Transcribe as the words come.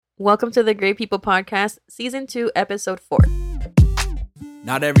Welcome to the Great People Podcast, Season 2, Episode 4.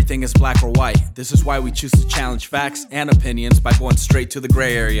 Not everything is black or white. This is why we choose to challenge facts and opinions by going straight to the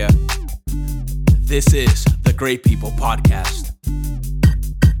gray area. This is the Great People Podcast.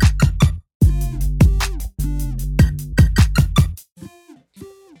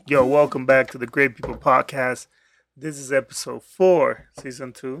 Yo, welcome back to the Great People Podcast. This is Episode 4,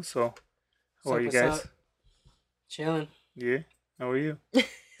 Season 2. So, how are you guys? Chilling. Yeah, how are you?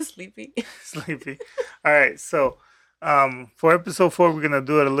 Sleepy. Sleepy. All right, so for Episode 4, we're going to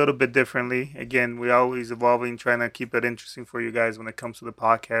do it a little bit differently. Again, we're always evolving, trying to keep it interesting for you guys when it comes to the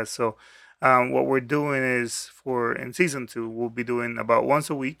podcast. So, what we're doing is in Season 2, we'll be doing about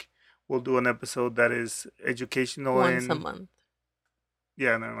once a week. We'll do an episode that is educational. Once a month.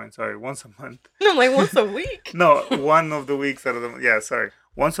 Yeah, never mind. Sorry, once a month. No, like once a week. No, one of the weeks out of the... Yeah, sorry.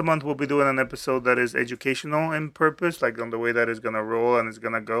 Once a month, we'll be doing an episode that is educational in purpose, like on the way that it's going to roll and it's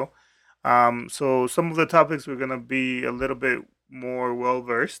going to go. So some of the topics we're going to be a little bit more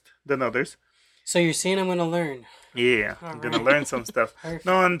well-versed than others. So you're saying I'm going to learn? Yeah, I'm going to learn some stuff. Perfect.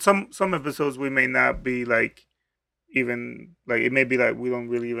 No, and some episodes we may not be like even... Like, it may be like we don't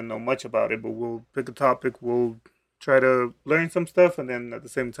really even know much about it, but we'll pick a topic, we'll try to learn some stuff, and then at the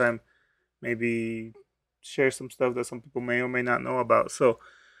same time, maybe share some stuff that some people may or may not know about. So,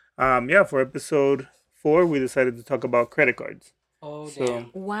 for Episode 4, we decided to talk about credit cards. Oh, So- damn.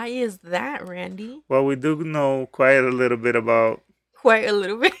 Why is that, Randy? Well, we do know quite a little bit about... Quite a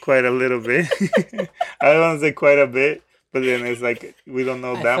little bit. Quite a little bit. I don't want to say quite a bit, but then it's like we don't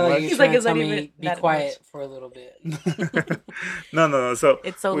know I that feel like much. you're He's trying like, to it's tell not me even be that quiet much. for a little bit. No. So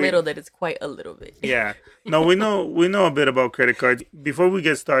It's so we- little that it's quite a little bit. Yeah. No, we know a bit about credit cards. Before we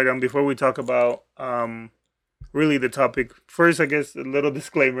get started, and before we talk about really the topic, first I guess a little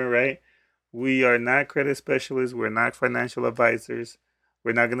disclaimer, right? We are not credit specialists, we're not financial advisors.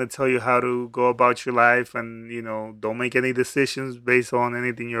 We're not gonna tell you how to go about your life, and don't make any decisions based on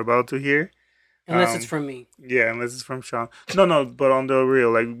anything you're about to hear. Unless it's from me. Yeah, unless it's from Sean. No, but on the real,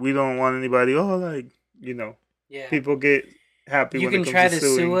 like we don't want anybody Yeah. people get happy You when can it comes try to to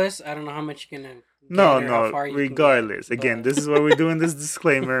suing. sue us. I don't know how much you're going to No, you regardless. can get, Again, but- this is why we're doing this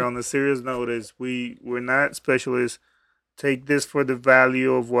disclaimer on a serious note is we're not specialists. Take this for the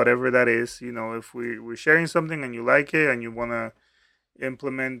value of whatever that is. If we're sharing something and you like it and you want to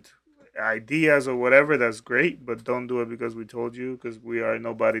implement ideas or whatever, that's great. But don't do it because we told you, because we are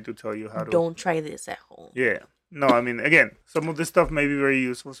nobody to tell you how to. Don't try this at home. Yeah. No, I mean, again, some of this stuff may be very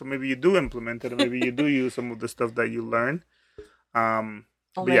useful. So maybe you do implement it, or maybe you do use some of the stuff that you learn.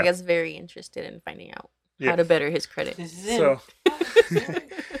 Omega's very interested in finding out Yeah. how to better his credit. This is it. So,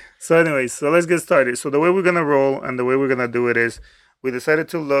 so anyways, so let's get started. So the way we're gonna roll and the way we're gonna do it is, we decided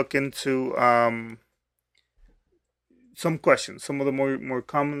to look into some questions, some of the more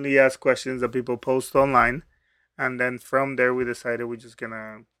commonly asked questions that people post online, and then from there we decided we're just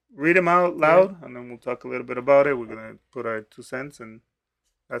gonna read them out loud, and then we'll talk a little bit about it. We're gonna put our 2 cents, and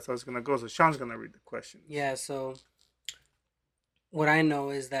that's how it's gonna go. So Sean's gonna read the questions. Yeah, so what I know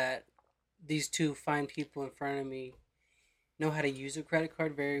is that these two fine people in front of me know how to use a credit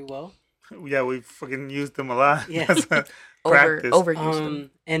card very well. Yeah, we fucking used them a lot. Yeah. That's a practice. Overused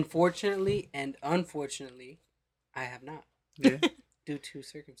them. And fortunately and unfortunately, I have not. Yeah. Due to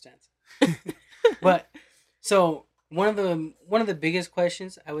circumstance. But so one of the biggest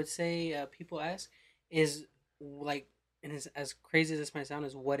questions I would say people ask is like, and as crazy as this might sound,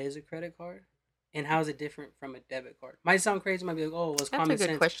 is what is a credit card and how is it different from a debit card? Might sound crazy, might be like, oh, well, it's That's common a good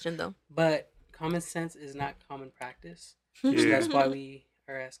sense, question, though. but common sense is not common practice. So Yeah. that's why we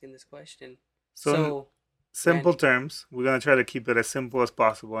are asking this question. So, So simple Randy. terms, we're going to try to keep it as simple as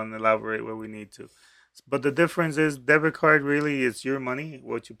possible and elaborate where we need to. But the difference is debit card really is your money.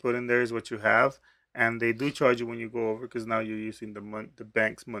 What you put in there is what you have. And they do charge you when you go over, because now you're using the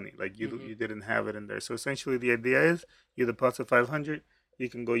bank's money. Like you didn't have it in there. So essentially the idea is you deposit $500, you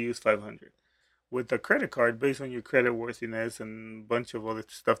can go use $500. With a credit card, based on your credit worthiness and a bunch of other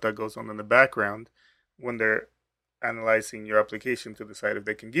stuff that goes on in the background, when they're analyzing your application to decide if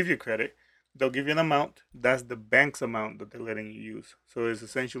they can give you credit, they'll give you an amount. That's the bank's amount that they're letting you use. So it's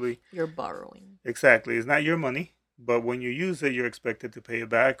essentially, You're borrowing. exactly, it's not your money, but when you use it, you're expected to pay it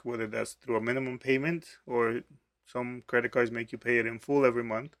back, whether that's through a minimum payment or some credit cards make you pay it in full every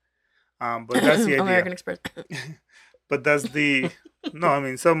month. But that's the idea. American Express. But that's the no, I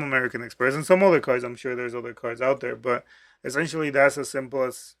mean some American Express and some other cards. I'm sure there's other cards out there, but essentially that's as simple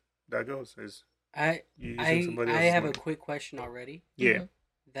as that goes. Is I you using I somebody I else's have a money. quick question already Yeah.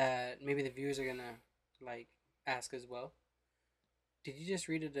 that maybe the viewers are gonna like ask as well. Did you just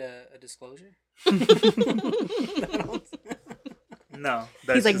read a disclosure? No,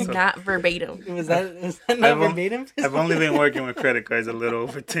 he's like not verbatim. Was that not verbatim? I've only been working with credit cards a little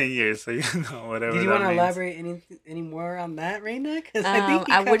over 10 years, so whatever. Did you want to elaborate any more on that, Reina? Because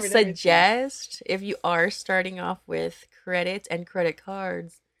I would suggest if you are starting off with credit and credit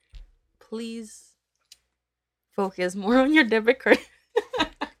cards, please focus more on your debit card.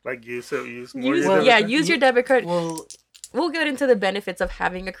 Like use your debit card. We'll get into the benefits of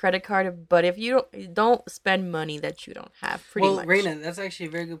having a credit card, but if you don't spend money that you don't have, pretty much. Well, Reina, that's actually a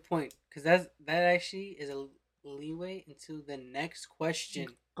very good point, because that actually is a leeway into the next question.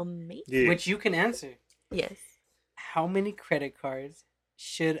 Amazing. Yeah. Which you can answer. Yes. How many credit cards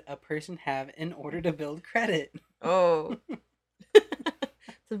should a person have in order to build credit? Oh.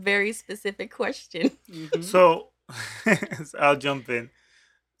 It's a very specific question. Mm-hmm. So, I'll jump in,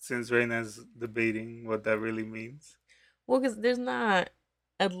 since Reina's debating what that really means. Well, because there's not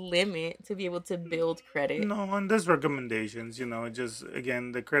a limit to be able to build credit. No, and there's recommendations, just,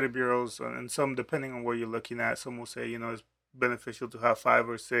 again, the credit bureaus, and some, depending on where you're looking at, some will say, it's beneficial to have 5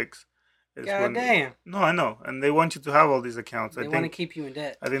 or 6. God damn. No, I know. And they want you to have all these accounts. They want to keep you in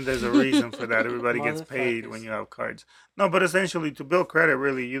debt. I think there's a reason for that. Everybody gets paid when you have cards. No, but essentially, to build credit,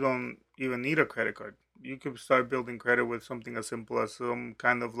 really, you don't even need a credit card. You could start building credit with something as simple as some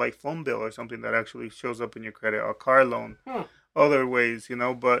kind of like phone bill or something that actually shows up in your credit, or car loan, other ways,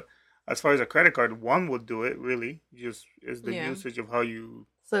 But as far as a credit card, one would do it, really. Just is the usage of how you...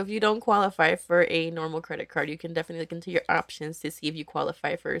 So if you don't qualify for a normal credit card, you can definitely look into your options to see if you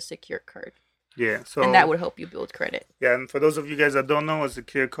qualify for a secure card. Yeah. So, and that would help you build credit. Yeah, and for those of you guys that don't know, a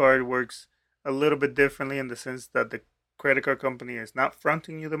secure card works a little bit differently in the sense that the credit card company is not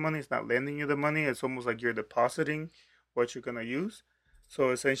fronting you the money, it's not lending you the money. It's almost like you're depositing what you're going to use.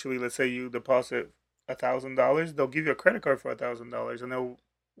 So essentially, let's say you deposit $1,000, they'll give you a credit card for $1,000, and they'll,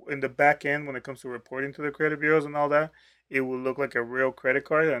 in the back end, when it comes to reporting to the credit bureaus and all that, it will look like a real credit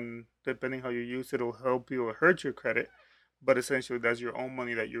card, and depending how you use it, it'll help you or hurt your credit. But essentially, that's your own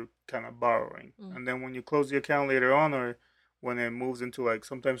money that you're kind of borrowing. Mm. And then when you close the account later on, or when it moves into, like,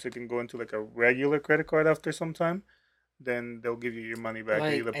 sometimes it can go into like a regular credit card after some time, then they'll give you your money back.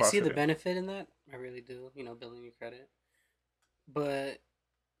 Like, I see the benefit in that. I really do, building your credit. But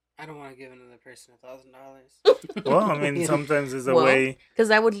I don't want to give another person $1,000. Well, I mean, sometimes there's a way. Because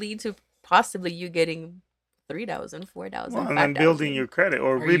that would lead to possibly you getting $3,000, $4,000, and then building your credit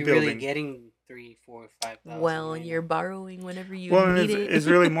or rebuilding. You really getting $3,000, $4,000, $5,000? Well, you're borrowing whenever you need it. It's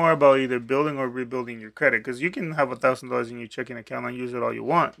really more about either building or rebuilding your credit, because you can have $1,000 in your checking account and use it all you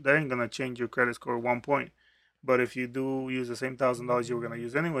want. That ain't gonna change your credit score 1 point. But if you do use the same $1,000 you were gonna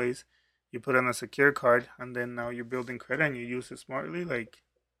use anyways, you put in a secure card, and then now you're building credit and you use it smartly, like.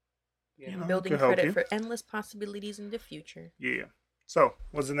 Building credit for endless possibilities in the future. Yeah. So,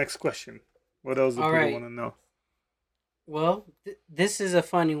 what's the next question? What else do people want to know? Well, this is a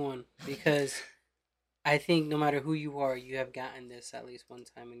funny one, because I think no matter who you are, you have gotten this at least one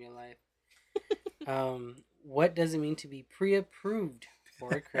time in your life. What does it mean to be pre-approved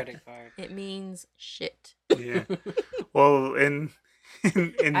for a credit card? It means shit. Yeah. Well,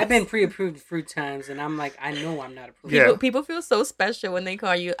 I've been pre-approved a few times, and I'm like, I know I'm not approved. Yeah. People feel so special when they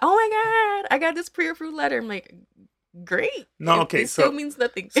call you, oh my God, I got this pre-approved letter. I'm like, great. No, okay. It still means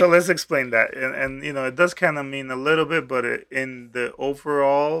nothing. So let's explain that. And it does kind of mean a little bit, but in the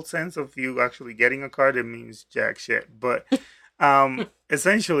overall sense of you actually getting a card, it means jack shit. But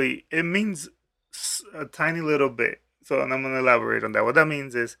essentially, it means a tiny little bit. So, and I'm going to elaborate on that. What that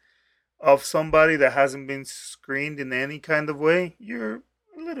means is, of somebody that hasn't been screened in any kind of way, you're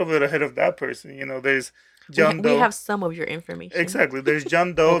a little bit ahead of that person. There's John Doe. We have some of your information. Exactly. There's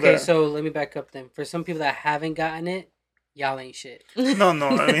John Doe. Okay, so let me back up then. For some people that haven't gotten it, y'all ain't shit. No.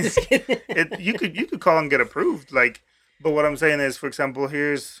 I mean, you could call and get approved. But what I'm saying is, for example,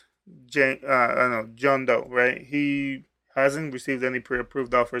 here's John Doe, right? He hasn't received any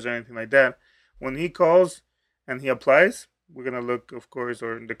pre-approved offers or anything like that. When he calls and he applies, we're going to look, of course,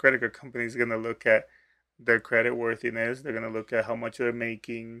 or the credit card company is going to look at their credit worthiness. They're going to look at how much they're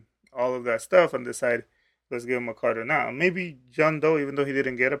making, all of that stuff, and decide, let's give him a card or not. Maybe John Doe, even though he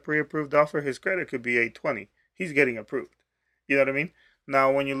didn't get a pre-approved offer, his credit could be 820. He's getting approved. You know what I mean? Now,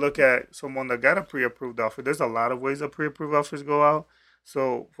 when you look at someone that got a pre-approved offer, there's a lot of ways that pre-approved offers go out.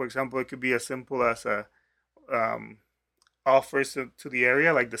 So, for example, it could be as simple as offers to the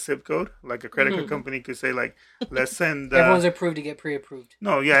area, like the zip code. Like a credit card company could say, like, let's send... Everyone's approved to get pre-approved.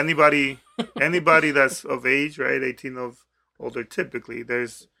 No, yeah, anybody that's of age, right, 18 of older, typically.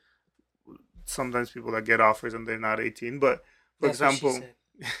 There's sometimes people that get offers and they're not 18. But, for example...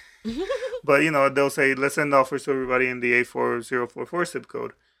 But, they'll say, let's send offers to everybody in the 84044 zip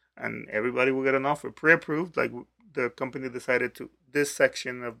code. And everybody will get an offer pre-approved. Like, the company decided to this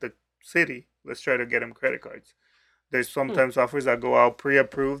section of the city. Let's try to get them credit cards. There's sometimes offers that go out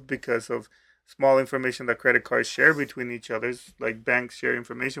pre-approved because of small information that credit cards share between each others, like banks share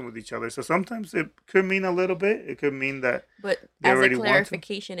information with each other. So sometimes it could mean a little bit. It could mean that But they as a already want to.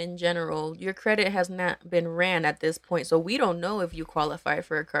 clarification in general, your credit has not been ran at this point, so we don't know if you qualify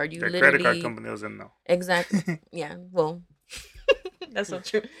for a card. You The literally credit card company doesn't know. exactly. Yeah, well, that's so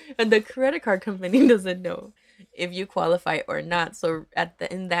true. And the credit card company doesn't know if you qualify or not. So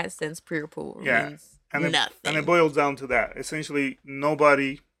in that sense, pre-approval Yeah. means And nothing it boils down to that. Essentially,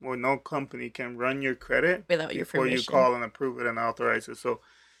 nobody or no company can run your credit without your before you permission. call and approve it and authorize it. So,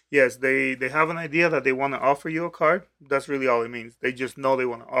 yes, they have an idea that they want to offer you a card. That's really all it means. They just know they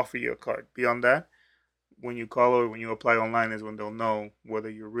want to offer you a card. Beyond that, when you call or when you apply online is when they'll know whether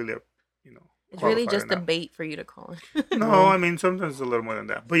you're really, It's really qualified or just a not. bait for you to call. No, I mean sometimes it's a little more than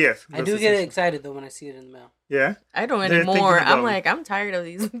that. But yes, I that's do get essentially- excited though when I see it in the mail. Yeah. I don't They're thinking anymore. I'm about- like, I'm tired of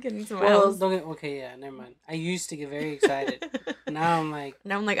these. I'm getting some Well, else. don't get okay. Yeah, never mind. I used to get very excited. Now I'm like,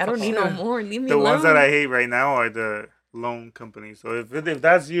 Now I'm like, I don't need no more. Leave me The alone. ones that I hate right now are the loan companies. So if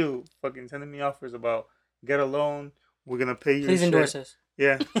that's you, fucking sending me offers about get a loan, we're gonna pay you. please endorse us.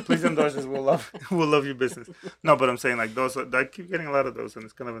 Yeah, please endorse us. We'll love your business. No, but I'm saying like those. I keep getting a lot of those, and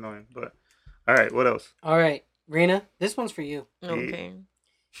it's kind of annoying. But all right, what else? All right, Rena, this one's for you. Okay.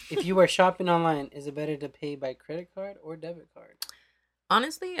 If you are shopping online, is it better to pay by credit card or debit card?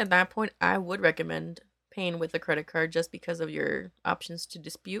 Honestly, at that point, I would recommend paying with a credit card just because of your options to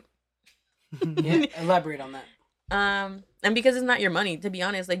dispute. Yeah, elaborate on that. And because it's not your money, to be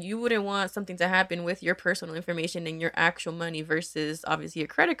honest, like you wouldn't want something to happen with your personal information and your actual money versus obviously a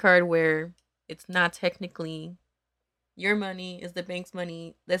credit card where it's not technically your money, is the bank's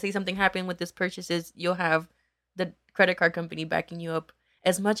money. Let's say something happened with this purchases, you'll have the credit card company backing you up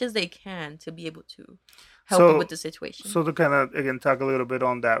as much as they can to be able to help So- you with the situation. So to kind of again talk a little bit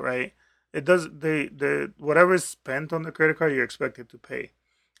on that, right? It does the whatever is spent on the credit card, you're expected to pay.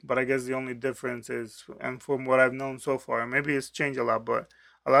 But I guess the only difference is, and from what I've known so far, and maybe it's changed a lot, but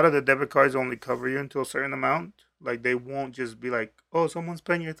a lot of the debit cards only cover you until a certain amount. Like they won't just be like, oh, someone's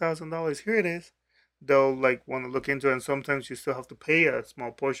paying you $1,000, here it is. They'll like want to look into it, and sometimes you still have to pay a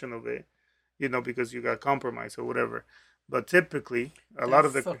small portion of it, because you got compromised or whatever. But typically, a lot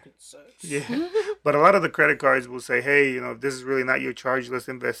of the fucking sucks. yeah, but a lot of the credit cards will say, hey, if this is really not your charge, let's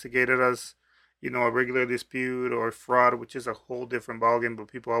investigate it as, a regular dispute or fraud, which is a whole different ballgame, but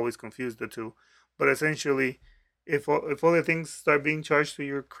people always confuse the two. But essentially, if all the things start being charged to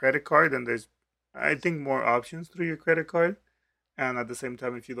your credit card, then there's, I think, more options through your credit card. And at the same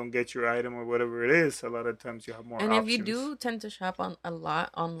time, if you don't get your item or whatever it is, a lot of times you have more and options. if you do tend to shop on a lot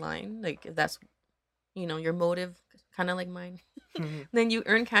online, like if that's your motive, kind of like mine, Mhm. then you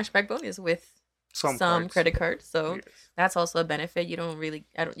earn cashback bonus with some cards. credit cards. So Yes. that's also a benefit. You don't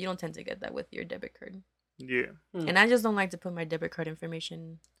tend to get that with your debit card. Yeah. And I just don't like to put my debit card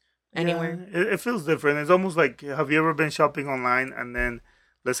information anywhere. Yeah, it feels different. It's almost like, have you ever been shopping online and then,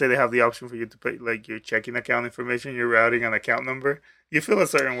 let's say they have the option for you to put like your checking account information, your routing and account number. You feel a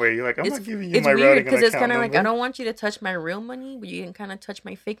certain way. You're like, I'm not giving you It's my weird routing because and it's account kind of like, I number. don't want you to touch my real money, but you can kind of touch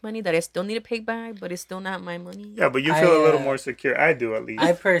my fake money that I still need to pay by, but it's still not my money. Yeah, but you feel a little I, more secure. I do at least.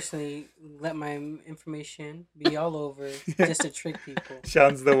 I personally let my information be all over just to trick people.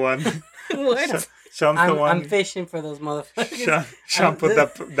 Sean's the one. What? Sean's the I'm one. fishing for those motherfuckers. Sean I'm- put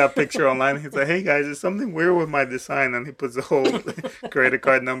that picture online. He's like, hey guys, there's something weird with my design. And he puts the whole credit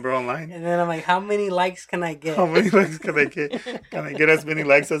card number online. And then I'm like, how many likes can I get? How many likes can I get? Can I get as many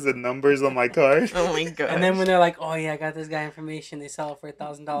likes as the numbers on my card? Oh my god. And then when they're like, "Oh yeah, I got this guy information," they sell it for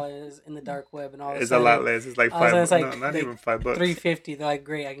 $1,000 in the dark web, and all. It's a lot less. It's like all of a $5. sudden it's No, not like even $5. $350. They're like,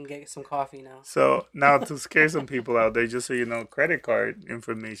 "Great, I can get some coffee now." So now to scare some people out there, just so you know, credit card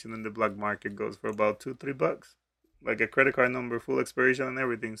information in the black market goes for about $2-3, like a credit card number, full expiration and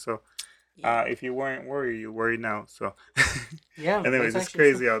everything. So, if you weren't worried, you worry now. So, Yeah. anyways, that's it's actually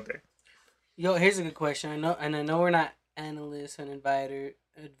crazy true. out there. Yo, here's a good question. I know we're not analysts and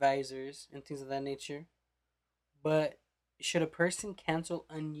advisors and things of that nature, but should a person cancel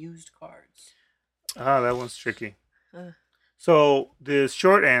unused cards? That one's tricky. Uh. So the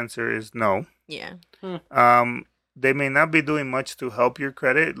short answer is no. yeah. They may not be doing much to help your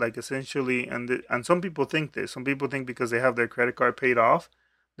credit, like essentially, and some people think this. Some people think because they have their credit card paid off,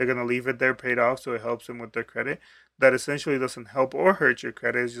 they're gonna leave it there paid off, so it helps them with their credit. That essentially doesn't help or hurt your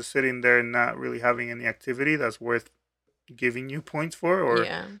credit. It's just sitting there and not really having any activity that's worth giving you points for or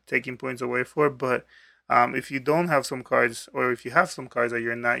Yeah. taking points away for. But if you don't have some cards, or if you have some cards that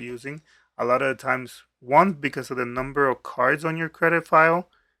you're not using, a lot of the times, one, because of the number of cards on your credit file,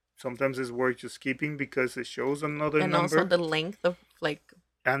 sometimes it's worth just keeping because it shows another And number, also the length of like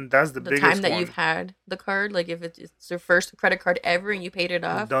and that's the the biggest time that one. you've had the card. Like if it's your first credit card ever and you paid it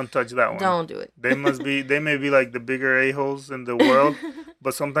off, Don't touch that one. don't do it. They may be like the bigger a-holes in the world,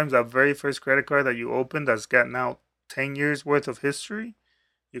 but sometimes that very first credit card that you open that's got now 10 years worth of history,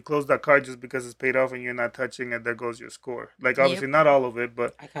 you close that card just because it's paid off and you're not touching it. There goes your score. Like obviously Yep. not all of it,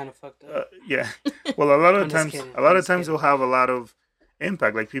 but I kind of fucked up. yeah. Well, a lot of I'm just times, kidding. a lot I'm of just times kidding. it'll have a lot of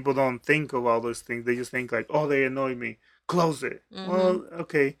impact. Like people don't think of all those things. They just think like, oh, they annoy me. Close it. Well,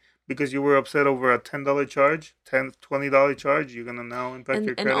 okay. Because you were upset over a $10 charge, $20 charge, you're gonna now impact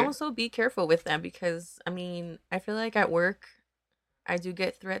your And credit. also be careful with that because I mean I feel like at work I do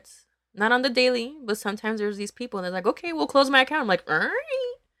get threats. Not on the daily, but sometimes there's these people and they're like, okay, we'll close my account. I'm like, all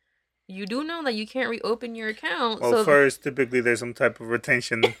right. You do know that you can't reopen your account. Well, so first, typically there's some type of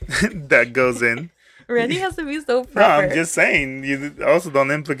retention that goes in. Randy has to be so No, proper. I'm just saying. You also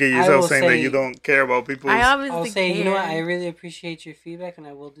don't implicate I yourself will saying that say- you don't care about people's. I obviously I'll say, care. you know what? I really appreciate your feedback, and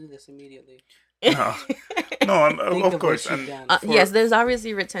I will do this immediately. No. No, Think of of course. what you've And done. for- Yes, there's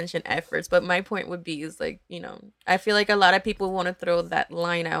obviously retention efforts, but my point would be is like, you know, I feel like a lot of people want to throw that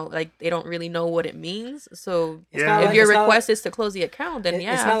line out like they don't really know what it means. So It's Yeah. not if like- your it's not request is to close the account, then like-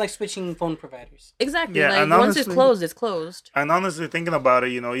 yeah. It's not like switching phone providers. exactly. Yeah, like and once it's honestly- closed, it's closed. And honestly, thinking about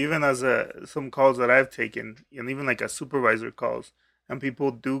it, you know, even as some calls that I've taken, and even like a supervisor calls, and people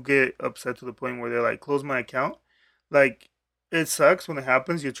do get upset to the point where they're like, "Close my account." Like, it sucks when it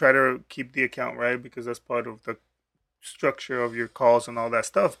happens. You try to keep the account right because that's part of the structure of your calls and all that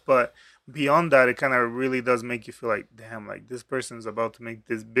stuff. But beyond that, it kind of really does make you feel like, damn, like this person's about to make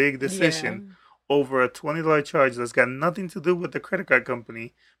this big decision over a $20 charge that's got nothing to do with the credit card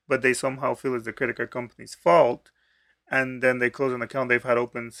company, but they somehow feel it's the credit card company's fault. And then they close an account they've had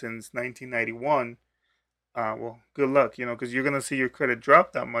open since 1991. Well, good luck, you know, because you're going to see your credit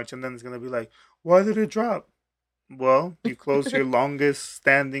drop that much. And then it's going to be like, why did it drop? Well, you closed your longest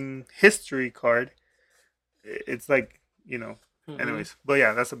standing history card. It's like, you know, Mhm. anyways. But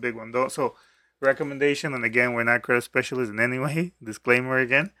yeah, that's a big one. So, recommendation, and again, we're not credit specialists in any way. Disclaimer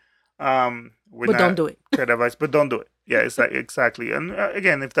again. We're But not don't do it. credit advice, but don't do it. Yeah, it's like exactly. And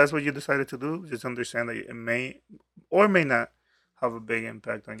again, if that's what you decided to do, just understand that it may or may not have a big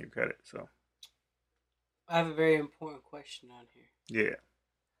impact on your credit. So I have a very important question on here, yeah,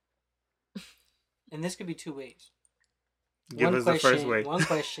 and this could be two ways. give us the first way. One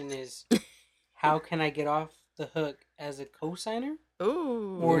question is, how can I get off the hook as a cosigner,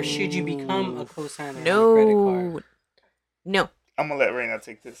 Ooh. or should you become a cosigner on a credit card? No. I'm gonna let Reina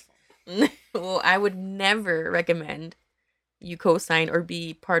take this. Well, I would never recommend you co-sign or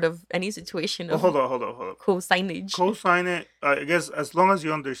be part of any situation Well, of hold on. co-signage. Co-sign it. I guess as long as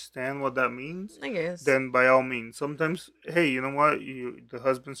you understand what that means, I guess. then by all means. Sometimes, hey, you know what? The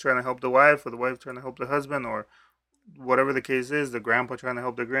husband's trying to help the wife, or the wife trying to help the husband, or whatever the case is, the grandpa trying to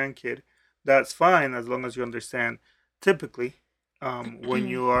help the grandkid. That's fine as long as you understand. Typically, when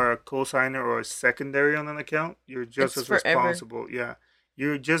you are a co-signer or a secondary on an account, you're just It's as forever. responsible. Yeah,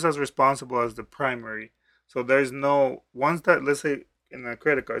 you're just as responsible as the primary. So there's no once that, let's say in a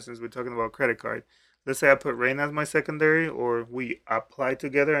credit card, since we're talking about credit card, let's say I put Reina as my secondary, or we apply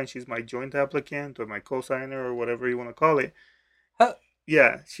together and she's my joint applicant or my co-signer or whatever you want to call it. Huh.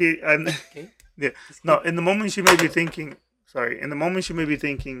 Yeah, she and Okay. yeah. No, in the moment she may be thinking, in the moment she may be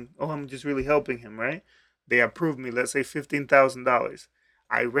thinking, oh, I'm just really helping him, right? They approved me, let's say $15,000.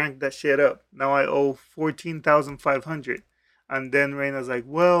 I ranked that shit up. Now I owe $14,500. And then Reina's like,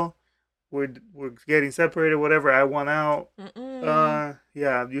 well, we're getting separated, whatever. I want out.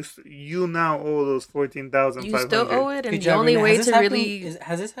 Yeah, you now owe those $14,500. you still owe it, and Good the job, only Renee. way Has to this happened- really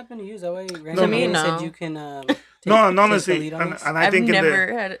has this happened to you? Is that why Randy To me, no. said you can No, and take the honestly, lead on and, this? and I I've think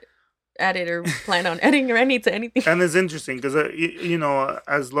never had added or planned on adding Randy to anything. and it's interesting because you know,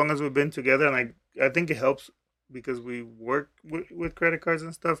 as long as we've been together, and I think it helps because we work with credit cards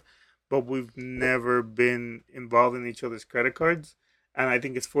and stuff, but we've never been involved in each other's credit cards, and I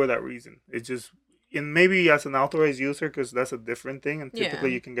think it's for that reason. It's just, and maybe as an authorized user, because that's a different thing, and typically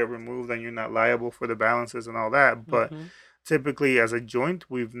Yeah. you can get removed and you're not liable for the balances and all that, but typically as a joint,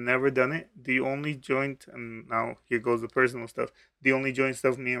 we've never done it. The only joint, and now here goes the personal stuff, the only joint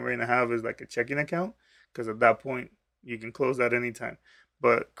stuff me and Raina have is like a checking account, because at that point you can close that anytime.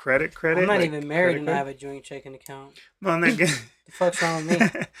 But credit, I'm not like even married credit and I card- have a joint checking account. No, and again, The fuck's wrong with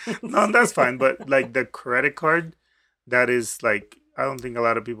me? no, that's fine. But like the credit card, that is like, I don't think a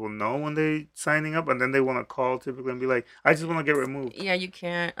lot of people know when they signing up, and then they want to call typically and be like, I just want to get removed. Yeah, you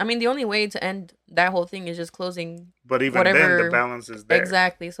can't. I mean, the only way to end that whole thing is just closing. But even then, whatever- the balance is there.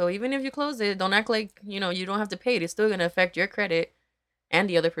 Exactly. So even if you close it, don't act like you don't have to pay it. It's still gonna affect your credit, and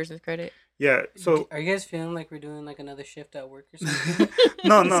the other person's credit. Yeah. So are you guys feeling like we're doing like another shift at work or something?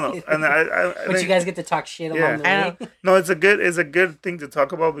 no. And but you guys get to talk shit along the way. No, it's a good thing to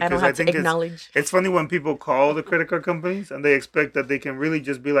talk about because I don't have think to acknowledge. It's funny when people call the credit card companies and they expect that they can really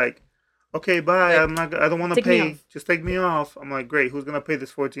just be like, okay, bye. Like, I don't want to pay. Just take me off. I'm like, great. Who's gonna pay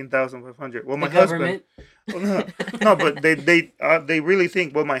this $14,500? Well, my husband. Well, no, but they really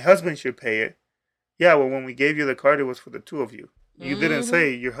think, well, my husband should pay it. Yeah. Well, when we gave you the card, it was for the two of you. You didn't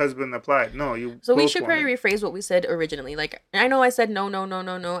say your husband applied. No, you. So we should probably rephrase what we said originally. Like, I know I said no.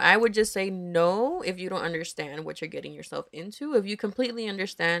 I would just say no if you don't understand what you're getting yourself into. If you completely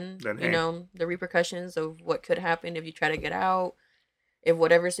understand, the repercussions of what could happen if you try to get out. If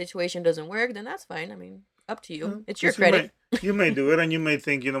whatever situation doesn't work, then that's fine. I mean, up to you. It's your credit. You may do it, and you may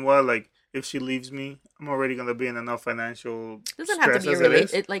think, you know what, like, if she leaves me, I'm already going to be in enough financial It doesn't have to be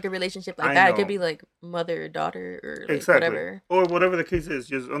a relationship like that. It could be like mother, daughter, or like whatever. Or whatever the case is.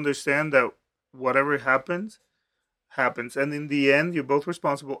 Just understand that whatever happens. And in the end, you're both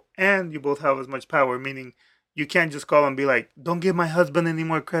responsible, and you both have as much power, meaning you can't just call and be like, don't give my husband any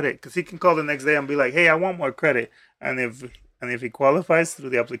more credit. Because he can call the next day and be like, hey, I want more credit. And if he qualifies through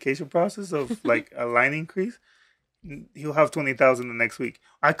the application process of like a line increase, he'll have $20,000 the next week.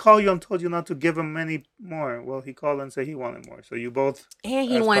 I called you and told you not to give him any more. Well, he called and said he wanted more. So you both. And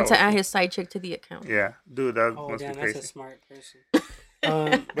he wanted to add his side chick to the account. Yeah, dude, that must be crazy. That's a smart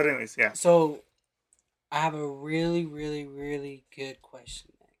person. But anyways, yeah. So I have a really, really, really good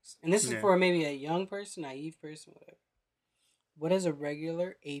question next, and this is for maybe a young person, naive person, whatever. What is a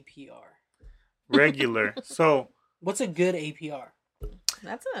regular APR? Regular. So. What's a good APR?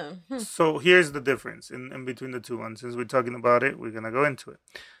 That's So here's the difference in between the two ones. Since we're talking about it, we're going to go into it.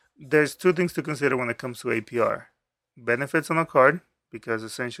 There's two things to consider when it comes to APR. Benefits on a card, because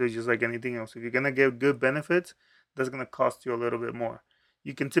essentially just like anything else, if you're going to get good benefits, that's going to cost you a little bit more.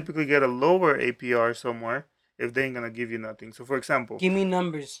 You can typically get a lower APR somewhere if they ain't going to give you nothing. So for example. Give me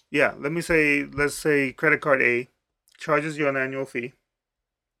numbers. Yeah, let's say credit card A charges you an annual fee,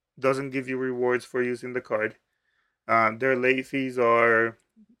 doesn't give you rewards for using the card. Their late fees are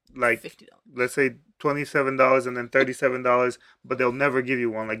like $50. Let's say $27 and then $37, but they'll never give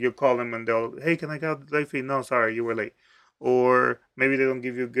you one. Like you'll call them and hey, can I get the late fee? No, sorry, you were late. Or maybe they don't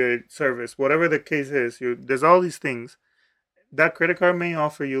give you good service. Whatever the case is, there's all these things. That credit card may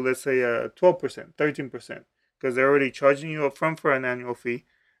offer you, let's say, 12%, 13%, because they're already charging you up front for an annual fee,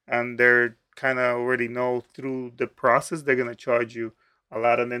 and they're kind of already know through the process they're gonna charge you a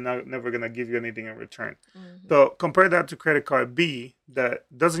lot, and they're never going to give you anything in return. Mm-hmm. So compare that to credit card B that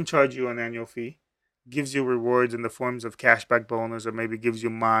doesn't charge you an annual fee, gives you rewards in the forms of cashback bonus, or maybe gives you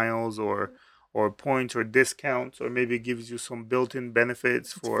miles or points or discounts, or maybe gives you some built-in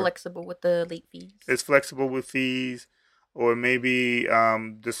benefits. It's flexible with the late fees. It's flexible with fees, or maybe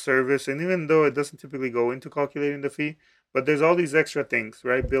the service. And even though it doesn't typically go into calculating the fee, but there's all these extra things,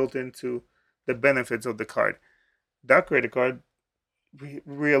 right, built into the benefits of the card. That credit card,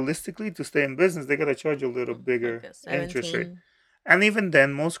 realistically, to stay in business, they gotta charge you a little bigger interest rate. And even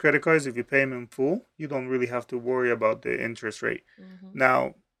then, most credit cards, if you pay them in full, you don't really have to worry about the interest rate. Mm-hmm.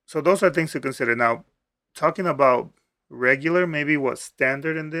 Now, so those are things to consider. Now, talking about regular, maybe what's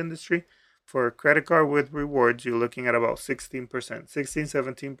standard in the industry, for a credit card with rewards, you're looking at about 16%.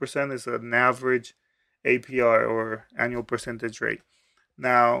 17% is an average APR, or annual percentage rate.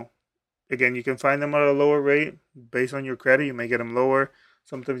 Now, again, you can find them at a lower rate based on your credit. You may get them lower.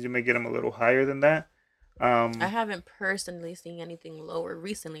 Sometimes you may get them a little higher than that. I haven't personally seen anything lower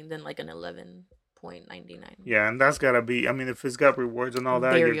recently than like an 11.99. Yeah, and that's got to be, I mean, if it's got rewards and all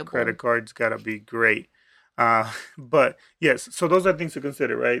that, your credit card's got to be great. But yes, so those are things to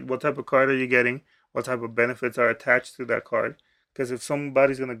consider, right? What type of card are you getting? What type of benefits are attached to that card? Because if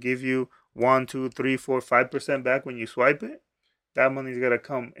somebody's going to give you 1, 2, 3, 4, 5% back when you swipe it, that money's got to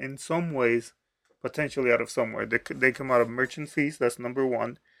come in some ways, potentially out of somewhere. They come out of merchant fees. That's number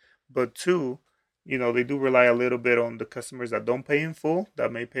one. But two, they do rely a little bit on the customers that don't pay in full,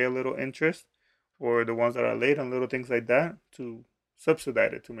 that may pay a little interest, or the ones that are late and little things like that, to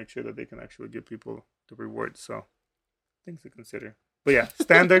subsidize it, to make sure that they can actually give people the rewards. So things to consider. But yeah,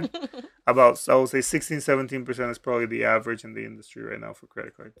 standard, I would say 16-17% is probably the average in the industry right now for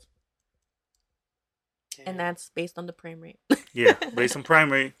credit cards. And that's based on the prime rate. Yeah, based on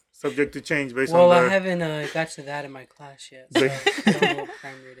prime rate, subject to change based on. Well, I haven't got to that in my class yet, so I don't know what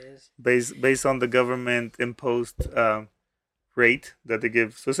prime rate is. Based on the government imposed rate that they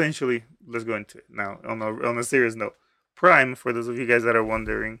give. So essentially, let's go into it now on a serious note. Prime, for those of you guys that are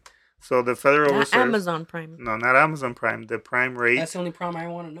wondering, so the Federal Reserve. Amazon Prime. No, not Amazon Prime. The prime rate. That's the only prime I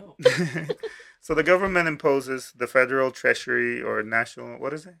want to know. So the government imposes the federal treasury or national.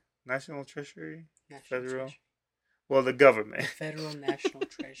 What is it? National treasury. National Federal. Treasure. Well, the government. The Federal National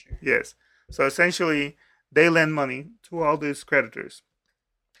Treasure. Yes. So essentially, they lend money to all these creditors,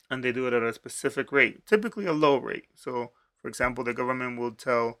 and they do it at a specific rate, typically a low rate. So, for example, the government will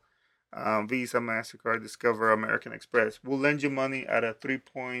tell Visa, Mastercard, Discover, American Express, we'll lend you money at a 3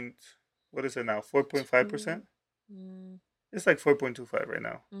 point. What is it now? 4.5%. Mm, It's like 4.25 right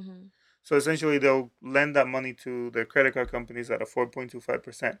now. mm-hmm. So essentially, they'll lend that money to the credit card companies at a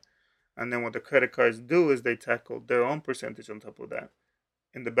 4.25%. And then what the credit cards do is they tackle their own percentage on top of that.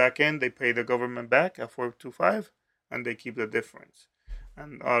 In the back end, they pay the government back at 4.25, and they keep the difference.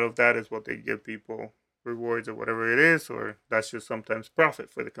 And out of that is what they give people rewards or whatever it is, or that's just sometimes profit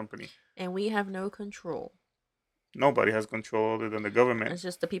for the company. And we have no control. Nobody has control other than the government. It's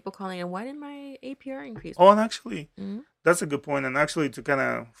just the people calling in. Why did my APR increase? Oh, and actually, Mhm. that's a good point. And actually, to kind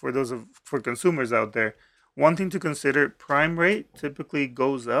of for consumers out there, one thing to consider: prime rate typically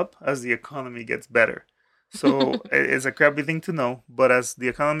goes up as the economy gets better. So it's a crappy thing to know, but as the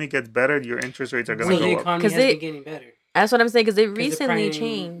economy gets better, your interest rates are going So to the go up. economy 'Cause has it- been getting better. That's what I'm saying because it 'Cause the recently prime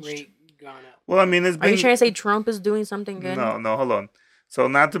changed. rate gone up. Well, I mean, it's Are been you trying to say Trump is doing something good? no, hold on. So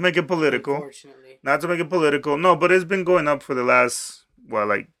not to make it political, Unfortunately. no, but it's been going up for the last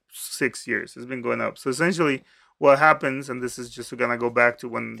like 6 years. It's been going up. So essentially, what happens, and this is just gonna go back to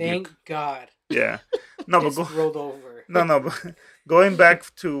when Thank God. yeah, no, but It's rolled over. no, but going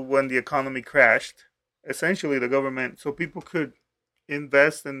back to when the economy crashed, essentially the government, so people could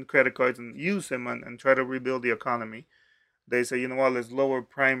invest in credit cards and use them and try to rebuild the economy. They say, you know what, let's lower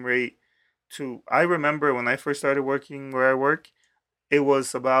prime rate to. I remember when I first started working where I work, it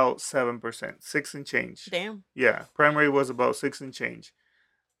was about 7%, six and change. Damn. Yeah, prime rate was about six and change.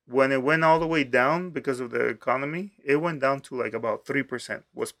 When it went all the way down because of the economy, it went down to like about 3%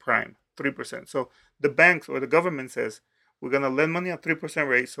 was prime, 3%. So the banks or the government says, we're going to lend money at 3%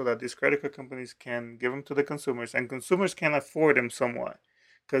 rate so that these credit card companies can give them to the consumers, and consumers can afford them somewhat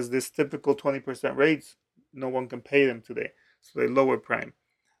because this typical 20% rates, no one can pay them today. So they lower prime.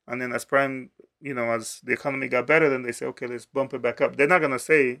 And then as prime, as the economy got better, then they say, okay, let's bump it back up. They're not going to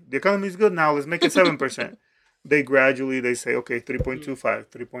say, the economy is good now, let's make it 7%. They say, okay, 3.25,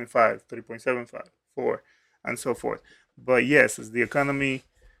 3.5, 3.75, 4, and so forth. But yes, as the economy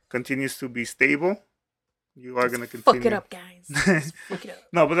continues to be stable, you are going to continue. Fuck it up, guys. Just fuck it up.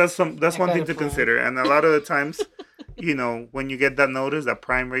 No, but that's one got thing a to plan. consider. And a lot of the times, when you get that notice, that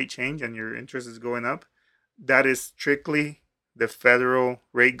prime rate change and your interest is going up, that is strictly the federal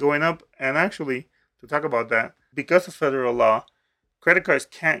rate going up. And actually, to talk about that, because of federal law, credit cards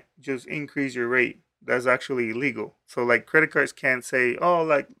can't just increase your rate. That's actually illegal. So like credit cards can't say, oh,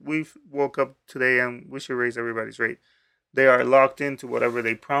 like we've woke up today and we should raise everybody's rate. They are locked into whatever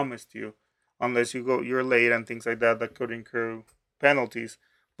they promised you, unless you're late and things like that could incur penalties.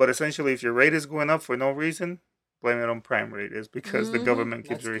 But essentially, if your rate is going up for no reason, blame it on prime rate. Is because the Mhm. government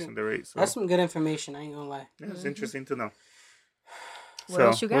keeps That's raising good. the rate. So That's some good information. I ain't gonna lie. yeah, it's Mhm. interesting to know. What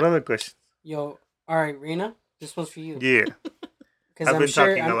else you got? What other questions? Yo, all right, Rena, this one's for you. Yeah. Because I've I'm been sure,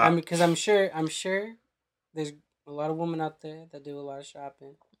 talking a lot. because I'm sure, there's a lot of women out there that do a lot of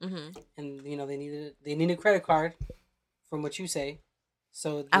shopping, Mm-hmm. and they need a credit card, from what you say,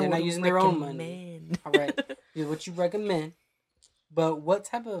 so I they're not would using their own money. recommend. All right, is what you recommend. But what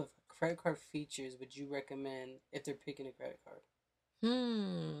type of credit card features would you recommend if they're picking a credit card?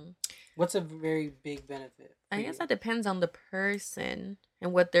 What's a very big benefit? for I guess you? that depends on the person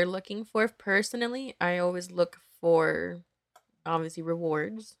and what they're looking for. Personally, I always look for obviously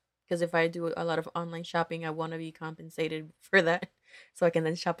rewards because if I do a lot of online shopping, I want to be compensated for that so I can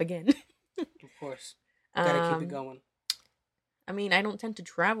then shop again. Of course, gotta keep it Um, going. I mean, I don't tend to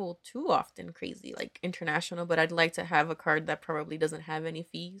travel too often crazy, like international, but I'd like to have a card that probably doesn't have any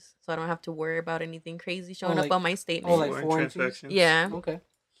fees, so I don't have to worry about anything crazy showing like- up on my statement. like Foreign foreign fees? transactions. Yeah. Okay.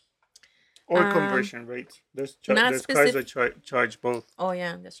 Or Um, conversion rates. There's not there's cards that charge both. Oh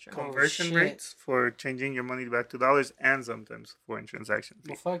yeah, that's true. Conversion shit. rates for changing your money back to dollars and sometimes foreign transaction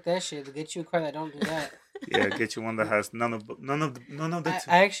Well, fees. fuck that shit. To get you a card that don't do that. Yeah, get you one that has none of the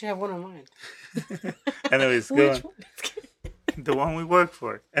two. I actually have one on mine. Anyways, go Which on. one? The one we work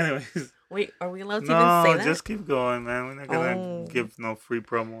for. Anyways, Wait, are we allowed to even no, say that? just keep going, man. We're not gonna Oh. give no free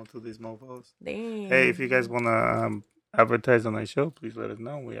promo to these mofos. Dang. Hey, if you guys wanna advertise on our show, please let us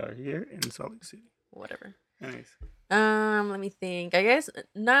know. We are here in Salt Lake City. Whatever. Anyways, Let me think. I guess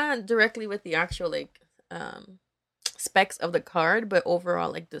not directly with the actual specs of the card, but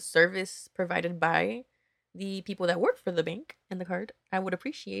overall like the service provided by the people that work for the bank and the card. I would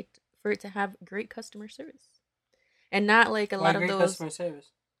appreciate for it to have great customer service. And not like a Why lot of great those customer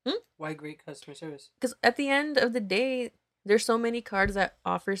service? Why great customer service? Because at the end of the day, there's so many cards that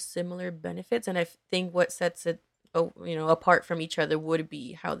offer similar benefits, and I think what sets it, apart from each other would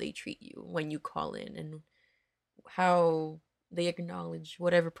be how they treat you when you call in, and how they acknowledge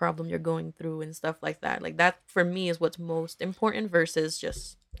whatever problem you're going through and stuff like that. Like that for me is what's most important versus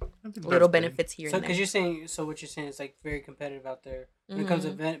just I think little that's big. benefits here So, and because there. you're saying, what you're saying is like very competitive out there when it comes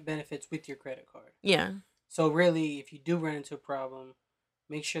to benefits with your credit card. Yeah. So really, if you do run into a problem,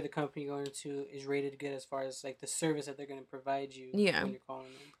 make sure the company you're going to is rated good as far as like the service that they're going to provide you Yeah. when you're calling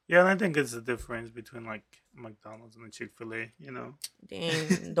them. Yeah, and I think it's the difference between like McDonald's and the Chick-fil-A,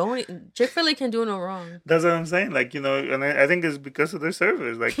 Dang. Don't Chick-fil-A can do no wrong. That's what I'm saying. Like, and I think it's because of their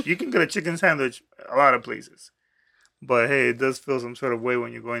service. Like, you can get a chicken sandwich a lot of places. But hey, it does feel some sort of way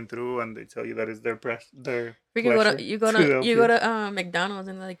when you're going through and they tell you that it's their Freaking pleasure you to help go to McDonald's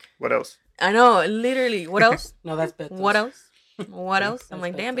and like, What else? I know, literally. What else? No, that's Bethos. What else? What else? I'm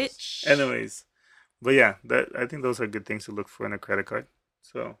That's like, damn, Bethos. bitch. Anyways, but yeah, I think those are good things to look for in a credit card.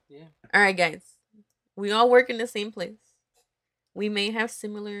 So Yeah. All right, guys. We all work in the same place. We may have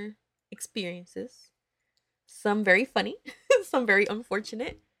similar experiences. Some very funny, some very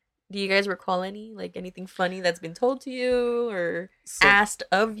unfortunate. Do you guys recall anything funny that's been told to you or asked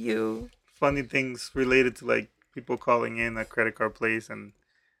of you? funny things related to like people calling in a credit card place and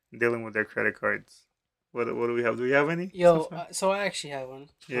dealing with their credit cards. What do we have? Do we have any? Yo, so I actually have one.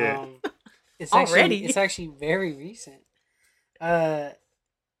 Yeah. It's Already? it's actually very recent.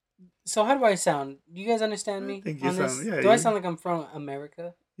 So how do I sound? Do you guys understand me? I think you on this? sound- yeah, Do I you- sound like I'm from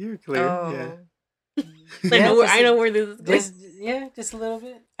America? You're clear. Yeah. I know where this is going. Just a little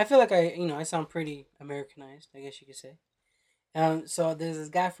bit. I feel like I sound pretty Americanized, I guess you could say. So there's this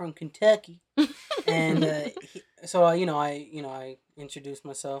guy from Kentucky, and I introduced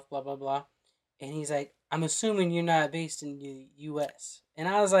myself, blah blah blah, and he's like, "I'm assuming you're not based in the U.S." And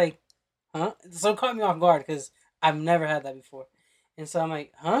I was like, "Huh?" So it caught me off guard because I've never had that before, and so I'm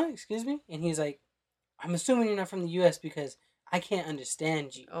like, "Huh? Excuse me?" And he's like, "I'm assuming you're not from the U.S. because I can't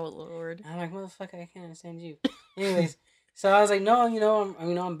understand you." Oh, Lord. And I'm like, "Motherfucker, I can't understand you." Anyways, so I was like, "No,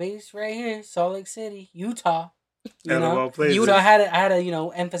 I'm based right here, Salt Lake City, Utah." You Out of know, all places. so I had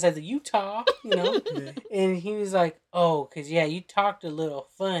to emphasize the Utah, Yeah. and he was like, "Oh, cause you talked a little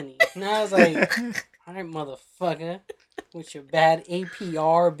funny," and I was like, "All right, motherfucker, with your bad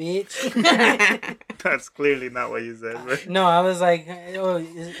APR, bitch." That's clearly not what you said, but No, I was like, "Oh,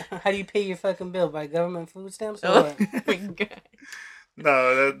 how do you pay your fucking bill? By government food stamps?" Or Oh, what? my God.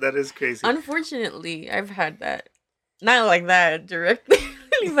 no, that is crazy. Unfortunately, I've had that. Not like that directly,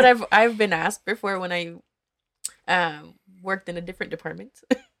 but I've been asked before when I worked in a different department,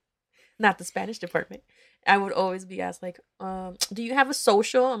 not the Spanish department. I would always be asked like, do you have a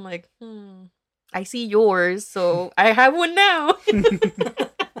social? I'm like, I see yours, so I have one now.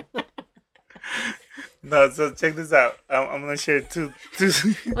 No, so check this out. I'm gonna share two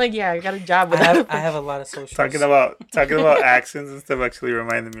Like, yeah, I got a job with I that. have a lot of socials. talking about accents and stuff actually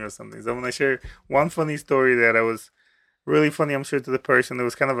reminded me of something. So I'm gonna share one funny story that I was really funny, I'm sure, to the person. It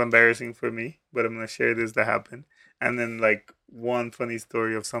was kind of embarrassing for me, but I'm gonna share this that happened. And then like one funny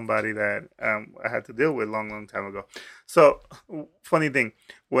story of somebody that I had to deal with long time ago. So funny thing,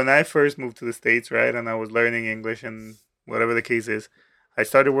 when I first moved to the States, right, and I was learning English and whatever the case is, I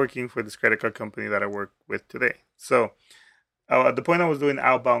started working for this credit card company that I work with today. So at the point I was doing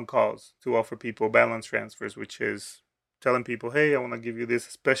outbound calls to offer people balance transfers, which is telling people, hey, I want to give you this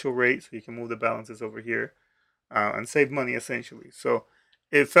special rate so you can move the balances over here and save money essentially. So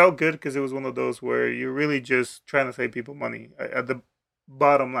it felt good because it was one of those where you're really just trying to save people money. At the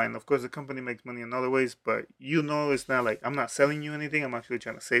bottom line, of course, the company makes money in other ways, but it's not like I'm not selling you anything. I'm actually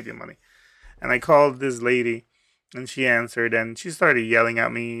trying to save you money. And I called this lady and she answered and she started yelling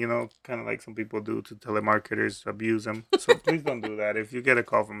at me, kind of like some people do to telemarketers, abuse them. So please don't do that. If you get a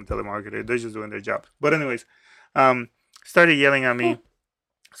call from a telemarketer, they're just doing their job. But anyways, started yelling at me.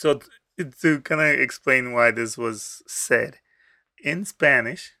 So to kind of explain why this was said, in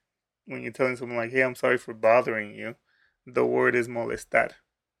Spanish, when you're telling someone like, hey, I'm sorry for bothering you, the word is molestar.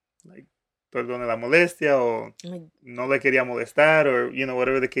 Like, perdone la molestia, or no le quería molestar, or,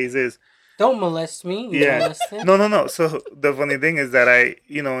 whatever the case is. Don't molest me. Yeah. No. So the funny thing is that I,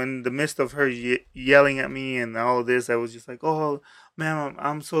 in the midst of her yelling at me and all of this, I was just like, oh, ma'am,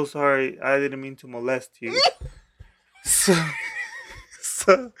 I'm so sorry. I didn't mean to molest you.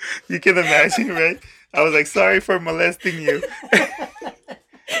 So you can imagine, right? I was like, sorry for molesting you.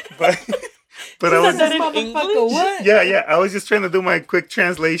 but I was that in English? What? yeah, I was just trying to do my quick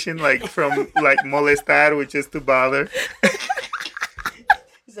translation, like from like molestar, which is to bother.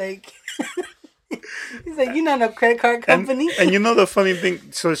 It's like He's like, "You're not a credit card company." And you know the funny thing,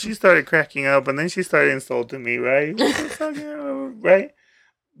 so she started cracking up, and then she started insulting me, right? Right?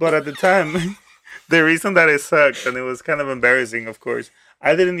 But at the time, the reason that it sucked, and it was kind of embarrassing, of course,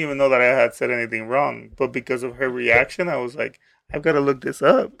 I didn't even know that I had said anything wrong. But because of her reaction, I was like, I've got to look this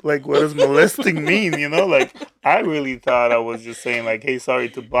up. Like, what does molesting mean? You know, like, I really thought I was just saying, like, hey, sorry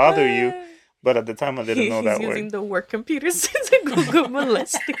to bother you. But at the time, I didn't know that He's word. using the work computer to Google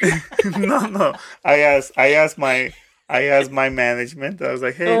molesting. No. I asked my management. I was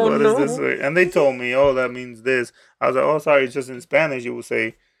like, hey, what is this word? And they told me, oh, that means this. I was like, oh, sorry, it's just in Spanish. You would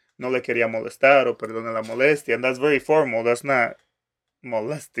say, no le quería molestar or perdone la molestia. And that's very formal. That's not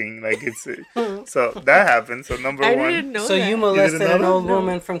molesting. Like, it's so that happened. So number I one. didn't know So that. you molested an old No.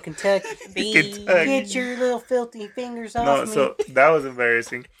 woman from Kentucky. Kentucky. Get your little filthy fingers off No, me. so that was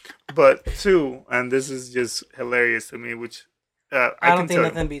embarrassing. But two, and this is just hilarious to me, which I can don't think tell you.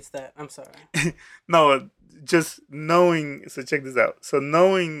 nothing beats that. I'm sorry. No, just knowing. So check this out. So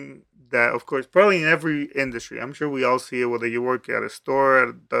knowing that, of course, probably in every industry, I'm sure we all see it. Whether you work at a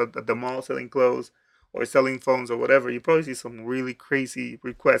store, at the mall selling clothes, or selling phones or whatever, you probably see some really crazy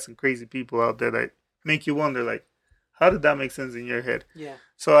requests and crazy people out there that make you wonder, like, how did that make sense in your head? Yeah.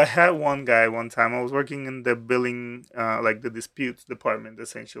 So I had one guy one time. I was working in the billing, like the disputes department,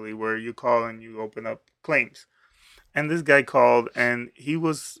 essentially, where you call and you open up claims. And this guy called, and he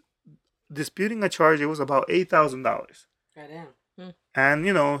was disputing a charge. It was about $8,000. Goddamn. And,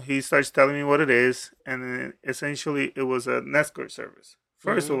 you know, he starts telling me what it is. And then essentially, it was an escort service.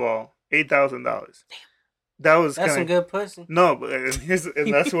 1st of all, $8,000. That was That's some good pussy. No, but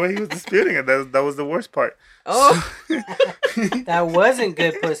and that's why he was disputing it. That was the worst part. Oh. That wasn't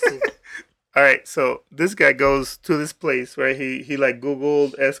good pussy. All right, so this guy goes to this place, right? He like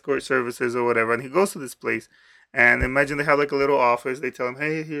Googled escort services or whatever, and he goes to this place. And imagine they have like a little office. They tell him,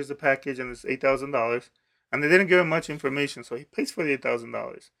 "Hey, here's the package, and it's $8,000." And they didn't give him much information, so he pays for the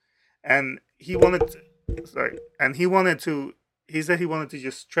 $8,000. And he wanted to. He said he wanted to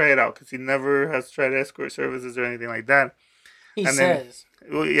just try it out because he never has tried escort services or anything like that. He And says.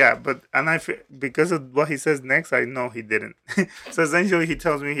 Well, yeah, but because of what he says next, I know he didn't. So essentially, he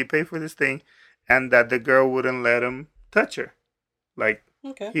tells me he paid for this thing, and that the girl wouldn't let him touch her, like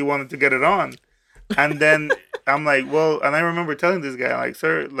Okay. he wanted to get it on. And then I'm like, well, and I remember telling this guy, like,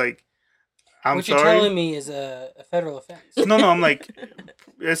 sir, like, I'm what sorry. you're telling me is a federal offense. No, I'm like,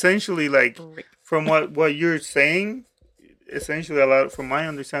 essentially, like, from what you're saying, essentially, from my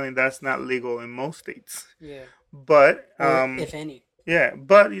understanding, that's not legal in most states. Yeah. But Or if any. yeah,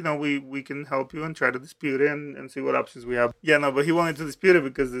 but you know, we can help you and try to dispute it and see what options we have. Yeah, no, but he wanted to dispute it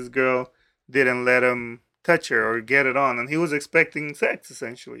because this girl didn't let him touch her or get it on, and he was expecting sex.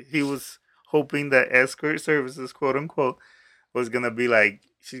 Essentially, he was hoping that escort services, quote unquote, was gonna be like,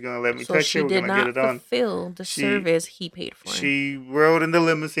 she's gonna let me touch her. We're gonna get it on. Fulfill the service he paid for. She rode in the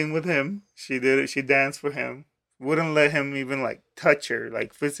limousine with him. She did it. She danced for him. Wouldn't let him even like touch her,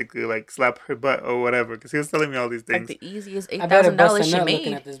 like physically, like slap her butt or whatever, because he was telling me all these things. Like the easiest I better bust $8,000 a she nut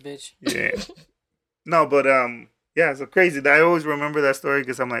looking made. at this bitch. Yeah. No, but yeah, so crazy. I always remember that story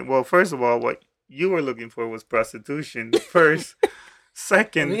because I'm like, well, first of all, what you were looking for was prostitution. First,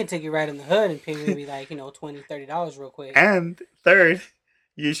 second, We can take you right in the hood and pay maybe like, $20, $30 real quick. and third,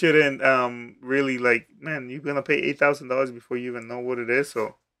 you shouldn't really like, man, you're gonna pay $8,000 before you even know what it is.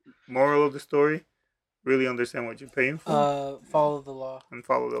 So, moral of the story. Really understand what you're paying for Follow the law. and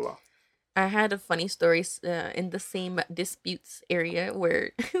follow the law. I had a funny story in the same disputes area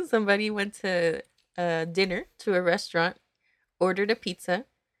where somebody went to dinner to a restaurant, ordered a pizza.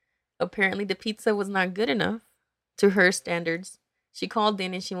 Apparently, the pizza was not good enough to her standards. She called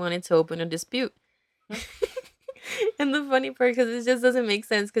in and she wanted to open a dispute. And the funny part, because it just doesn't make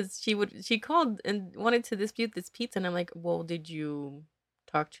sense, because she called and wanted to dispute this pizza, and I'm like, well, did you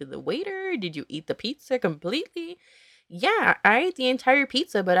talk to the waiter? Did you eat the pizza completely? Yeah, I ate the entire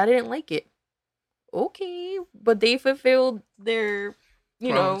pizza, but I didn't like it. Okay, but they fulfilled their,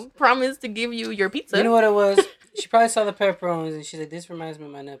 promise to give you your pizza. You know what it was? She probably saw the pepperonis and she's like, this reminds me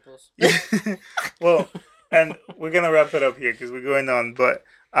of my nipples. Well, and we're gonna wrap it up here because we're going on. But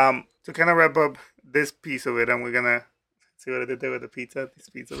to kind of wrap up this piece of it, and we're gonna see what I did there with the pizza. This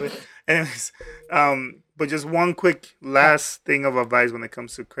piece of it, anyways. But just one quick last thing of advice when it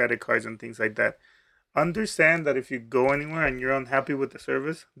comes to credit cards and things like that. Understand that if you go anywhere and you're unhappy with the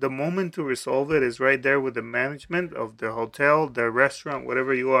service, the moment to resolve it is right there with the management of the hotel, the restaurant,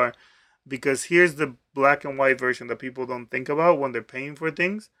 whatever you are. Because here's the black and white version that people don't think about when they're paying for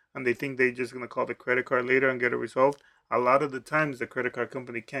things and they think they're just going to call the credit card later and get it resolved. A lot of the times the credit card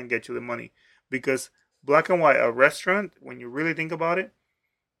company can't get you the money because black and white, a restaurant, when you really think about it,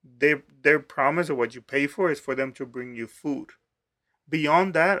 their promise or what you pay for is for them to bring you food.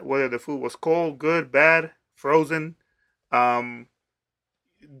 Beyond that, whether the food was cold, good, bad, frozen, um,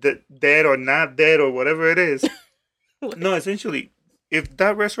 dead or not dead or whatever it is. No, essentially, if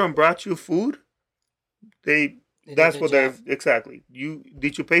that restaurant brought you food, they that's what they're exactly.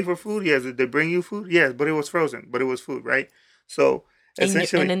 Did you pay for food? Yes. Did they bring you food? Yes, but it was frozen, but it was food, right? So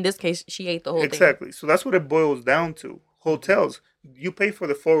essentially, and in this case, she ate the whole thing. Exactly. So that's what it boils down to. Hotels, you pay for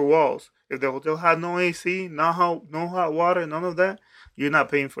the four walls. If the hotel had no AC, no hot water, none of that, you're not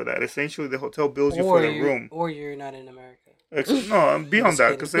paying for that. Essentially, the hotel bills you for the room. Or you're not in America. No, beyond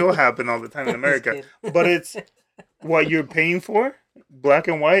that, because it will happen all the time in America. But it's what you're paying for. Black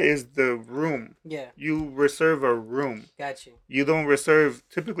and white is the room. Yeah. You reserve a room. Got you. You don't reserve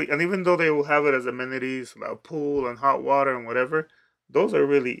typically, and even though they will have it as amenities, a pool and hot water and whatever, those are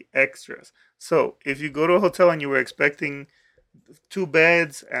really extras. So if you go to a hotel and you were expecting 2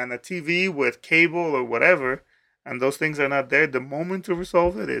 beds and a TV with cable or whatever, and those things are not there, the moment to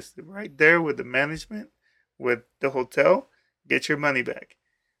resolve it is right there with the management, with the hotel. Get your money back.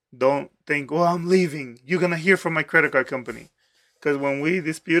 Don't think, oh, I'm leaving. You're going to hear from my credit card company. Because when we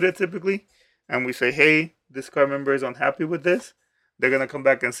dispute it typically, and we say, hey, this card member is unhappy with this, they're going to come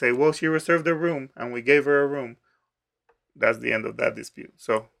back and say, well, she reserved a room, and we gave her a room. That's the end of that dispute.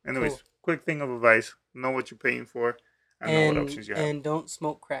 So, anyways, cool. Quick thing of advice. Know what you're paying for, and know what options you have. And don't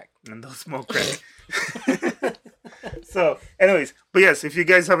smoke crack. So, anyways, but yes, if you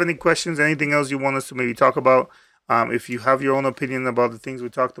guys have any questions, anything else you want us to maybe talk about, if you have your own opinion about the things we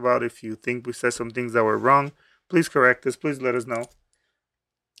talked about, if you think we said some things that were wrong, please correct us. Please let us know.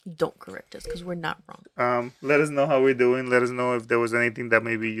 Don't correct us because we're not wrong. Let us know how we're doing. Let us know if there was anything that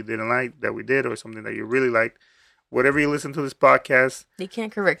maybe you didn't like that we did or something that you really liked. Whatever you listen to this podcast. They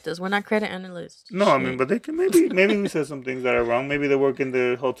can't correct us. We're not credit analysts. No, I mean, but they can maybe we said some things that are wrong. Maybe they work in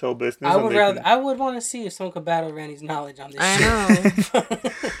the hotel business. I would want to see if someone could battle Randy's knowledge on this shit. I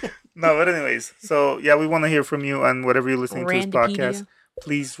know. No, but anyways, so yeah, we want to hear from you and whatever you're listening to this podcast.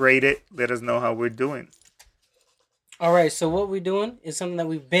 Please rate it. Let us know how we're doing. All right, so what we're doing is something that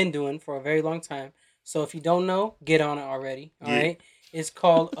we've been doing for a very long time. So if you don't know, get on it already. All right, it's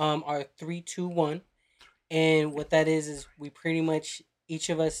called our 3-2-1, and what that is we pretty much each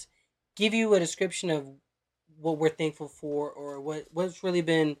of us give you a description of what we're thankful for or what's really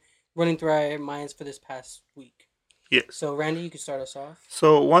been running through our minds for this past week. Yeah. So Randy, you can start us off.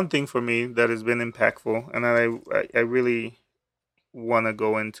 So one thing for me that has been impactful, and I really want to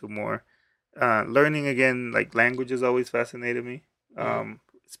go into more. Learning again, like language always fascinated me.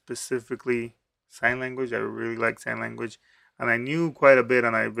 Specifically sign language. I really like sign language, and I knew quite a bit,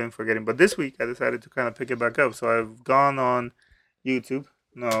 and I've been forgetting. But this week, I decided to kind of pick it back up. So I've gone on YouTube.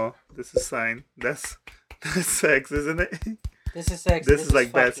 No, this is sign. That's sex, isn't it? This is sex. This is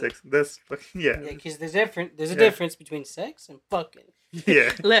like bad sex. That's fucking yeah. Yeah, because there's a difference between sex and fucking.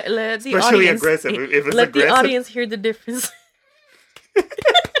 Yeah. Let the especially audience, aggressive. If it's let aggressive, the audience hear the difference.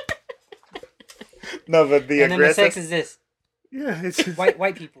 No, but the and aggressive. Then the sex is this. Yeah, it's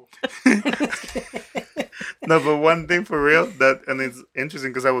white people. No, but one thing for real and it's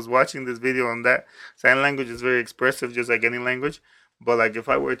interesting because I was watching this video on that. Sign language is very expressive, just like any language. But like, if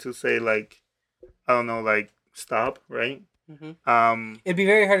I were to say like, I don't know, like stop, right? Mm-hmm. It'd be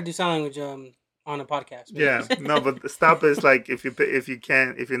very hard to do sign language on a podcast. Right? Yeah, no, but stop is like if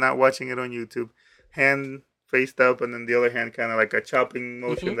you're not watching it on YouTube, hand faced up, and then the other hand kind of like a chopping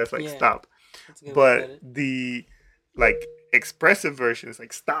motion. Mm-hmm. That's like stop. But the like expressive version is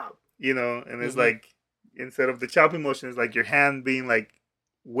like stop, and it's like instead of the chopping motion, it's like your hand being like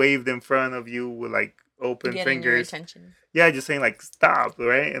waved in front of you with like open fingers. Your attention. Yeah, just saying like stop,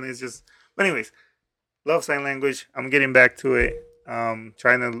 right? And it's just, but anyways, love sign language. I'm getting back to it. Trying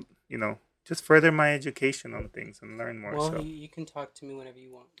to, just further my education on things and learn more. Well, so you can talk to me whenever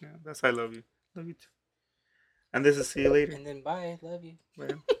you want. Yeah, that's I love you. Love you too. And this is see you later. And then bye, love you.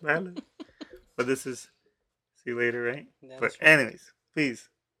 Bye, love you. But this is see you later, right? But anyways, please,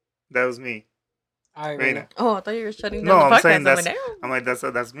 that was me. All right, Raina. Oh, I thought you were shutting down the podcast. No, I'm saying I'm like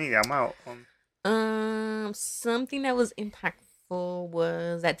that's me. I'm out. Something that was impactful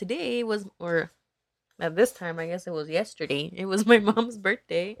was that today was, or at this time, I guess it was yesterday. It was my mom's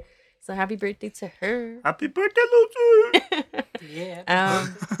birthday. So happy birthday to her. Happy birthday, Lucy. Yeah.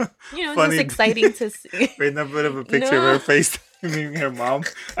 Funny. Just exciting to see. Right now, put up a picture of her face meeting her mom,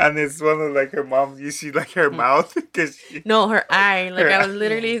 and it's one of like her mom. You see like her mouth because no, her eye. Like I was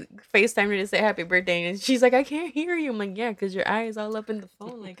literally FaceTiming her to say happy birthday, and she's like, "I can't hear you." I'm like, "Yeah, because your eye is all up in the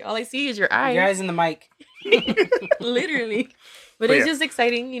phone. Like all I see is your eye. Your eyes in the mic." Literally. But it's just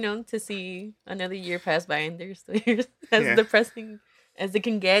exciting, to see another year pass by and they're still here. As depressing as it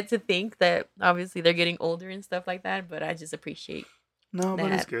can get to think that obviously they're getting older and stuff like that. But I just appreciate No,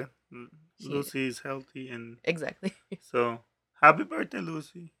 but it's that. good. She- Lucy's healthy, and Exactly. so happy birthday,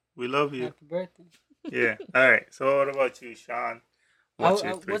 Lucy. We love you. Happy birthday. Yeah. All right. So what about you, Sean? What's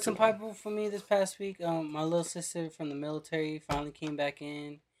your What's 3, 2, 1? impactful for me this past week? My little sister from the military finally came back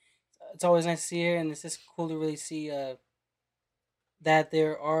in. It's always nice to see her, and it's just cool to really see that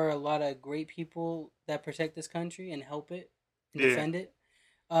there are a lot of great people that protect this country and help it and Yeah. defend it.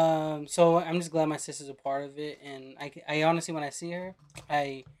 So I'm just glad my sister's a part of it, and I honestly, when I see her,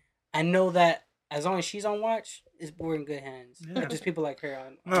 I know that as long as she's on watch, we're in good hands. Yeah. Just people like her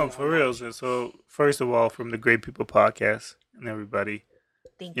on. No, for real. watch. So first of all, from the Great People Podcast and everybody,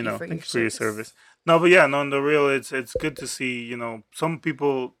 Thank you you know, for thank your you for your service. No, but yeah, no, on the real, it's good to see, some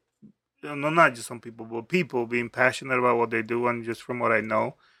people, no, not just some people, but people being passionate about what they do. And just from what I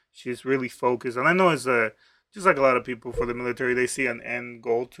know, she's really focused. And I know it's just like a lot of people for the military, they see an end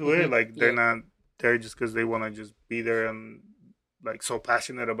goal to it. Mhm, Like they're yeah. not there just because they want to just be there and like so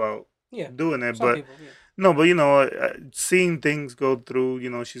passionate about Yeah, doing it. some But people. Yeah. no, but seeing things go through,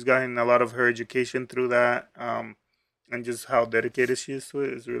 she's gotten a lot of her education through that, and just how dedicated she is to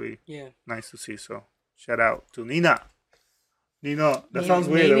it is really Yeah. nice to see. So shout out to Nina. Nina, that Maybe, sounds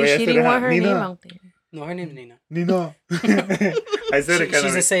weird. The maybe way I she said didn't it, want her Nina. name out there. No, her name's Nina. Nina. I said it kind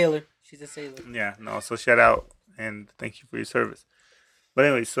She's a of. sailor. She's a sailor. Yeah, no. So shout out and thank you for your service. But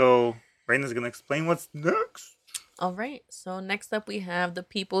anyway, so Raina's gonna explain what's next. All right. So next up we have the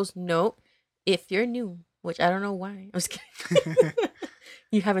People's Note. If you're new, which I don't know why. I'm just kidding.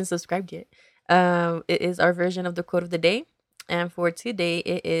 You haven't subscribed yet. It is our version of the quote of the day. And for today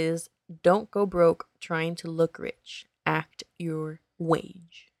it is, don't go broke trying to look rich. Act your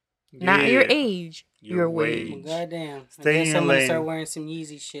wage. Not your Yeah. age, Your your wage. Well, wage. goddamn. Stay I in guess your I'm gonna lane. start wearing some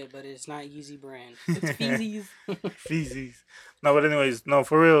Yeezy shit, but it's not Yeezy brand. It's feezies. Feezies. No, but anyways, no,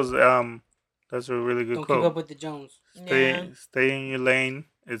 for reals. That's a really good Don't quote. keep up with the Jones. Yeah. Stay in your lane.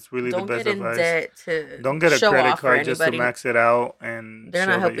 It's really Don't the best get in advice. debt to Don't get a show credit off for card just to anybody. max it out, and They're show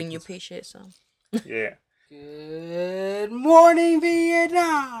not that helping you can- pay shit, so. Yeah. Good morning,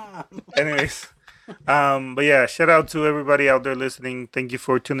 Vietnam. Anyways, but yeah, shout out to everybody out there listening. Thank you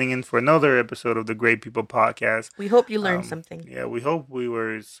for tuning in for another episode of the Great People Podcast. We hope you learned Um, something. Yeah, we hope we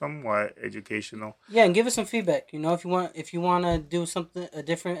were somewhat educational. Yeah, and give us some feedback. If you want to do something, a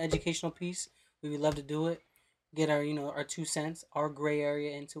different educational piece, we would love to do it. Get our our 2 cents, our gray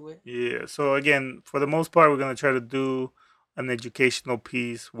area into it. Yeah. So again, for the most part, we're gonna try to do an educational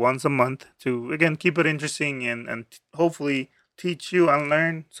piece once a month to again keep it interesting and hopefully teach you and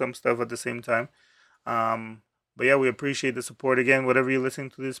learn some stuff at the same time. But yeah, we appreciate the support again. Whatever you're listening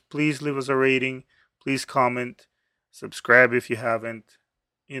to this, please leave us a rating. Please comment, subscribe if you haven't.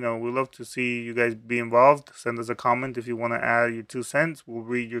 We love to see you guys be involved. Send us a comment if you want to add your 2 cents. We'll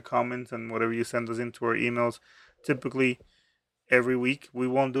read your comments and whatever you send us into our emails. Typically, every week. We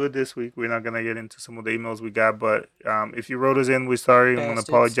won't do it this week. We're not gonna get into some of the emails we got, but if you wrote us in, we're sorry. I'm gonna Bastards.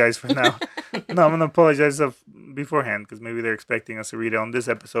 apologize for now. No, I'm gonna apologize beforehand because maybe they're expecting us to read it on this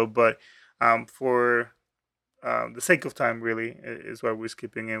episode. But for the sake of time, really, is why we're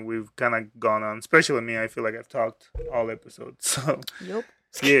skipping it. We've kind of gone on, especially me. I feel like I've talked all episodes. So Yup.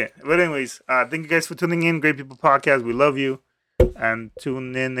 yeah. But anyways, thank you guys for tuning in. Great People Podcast. We love you, and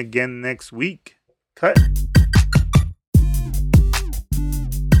tune in again next week. Cut.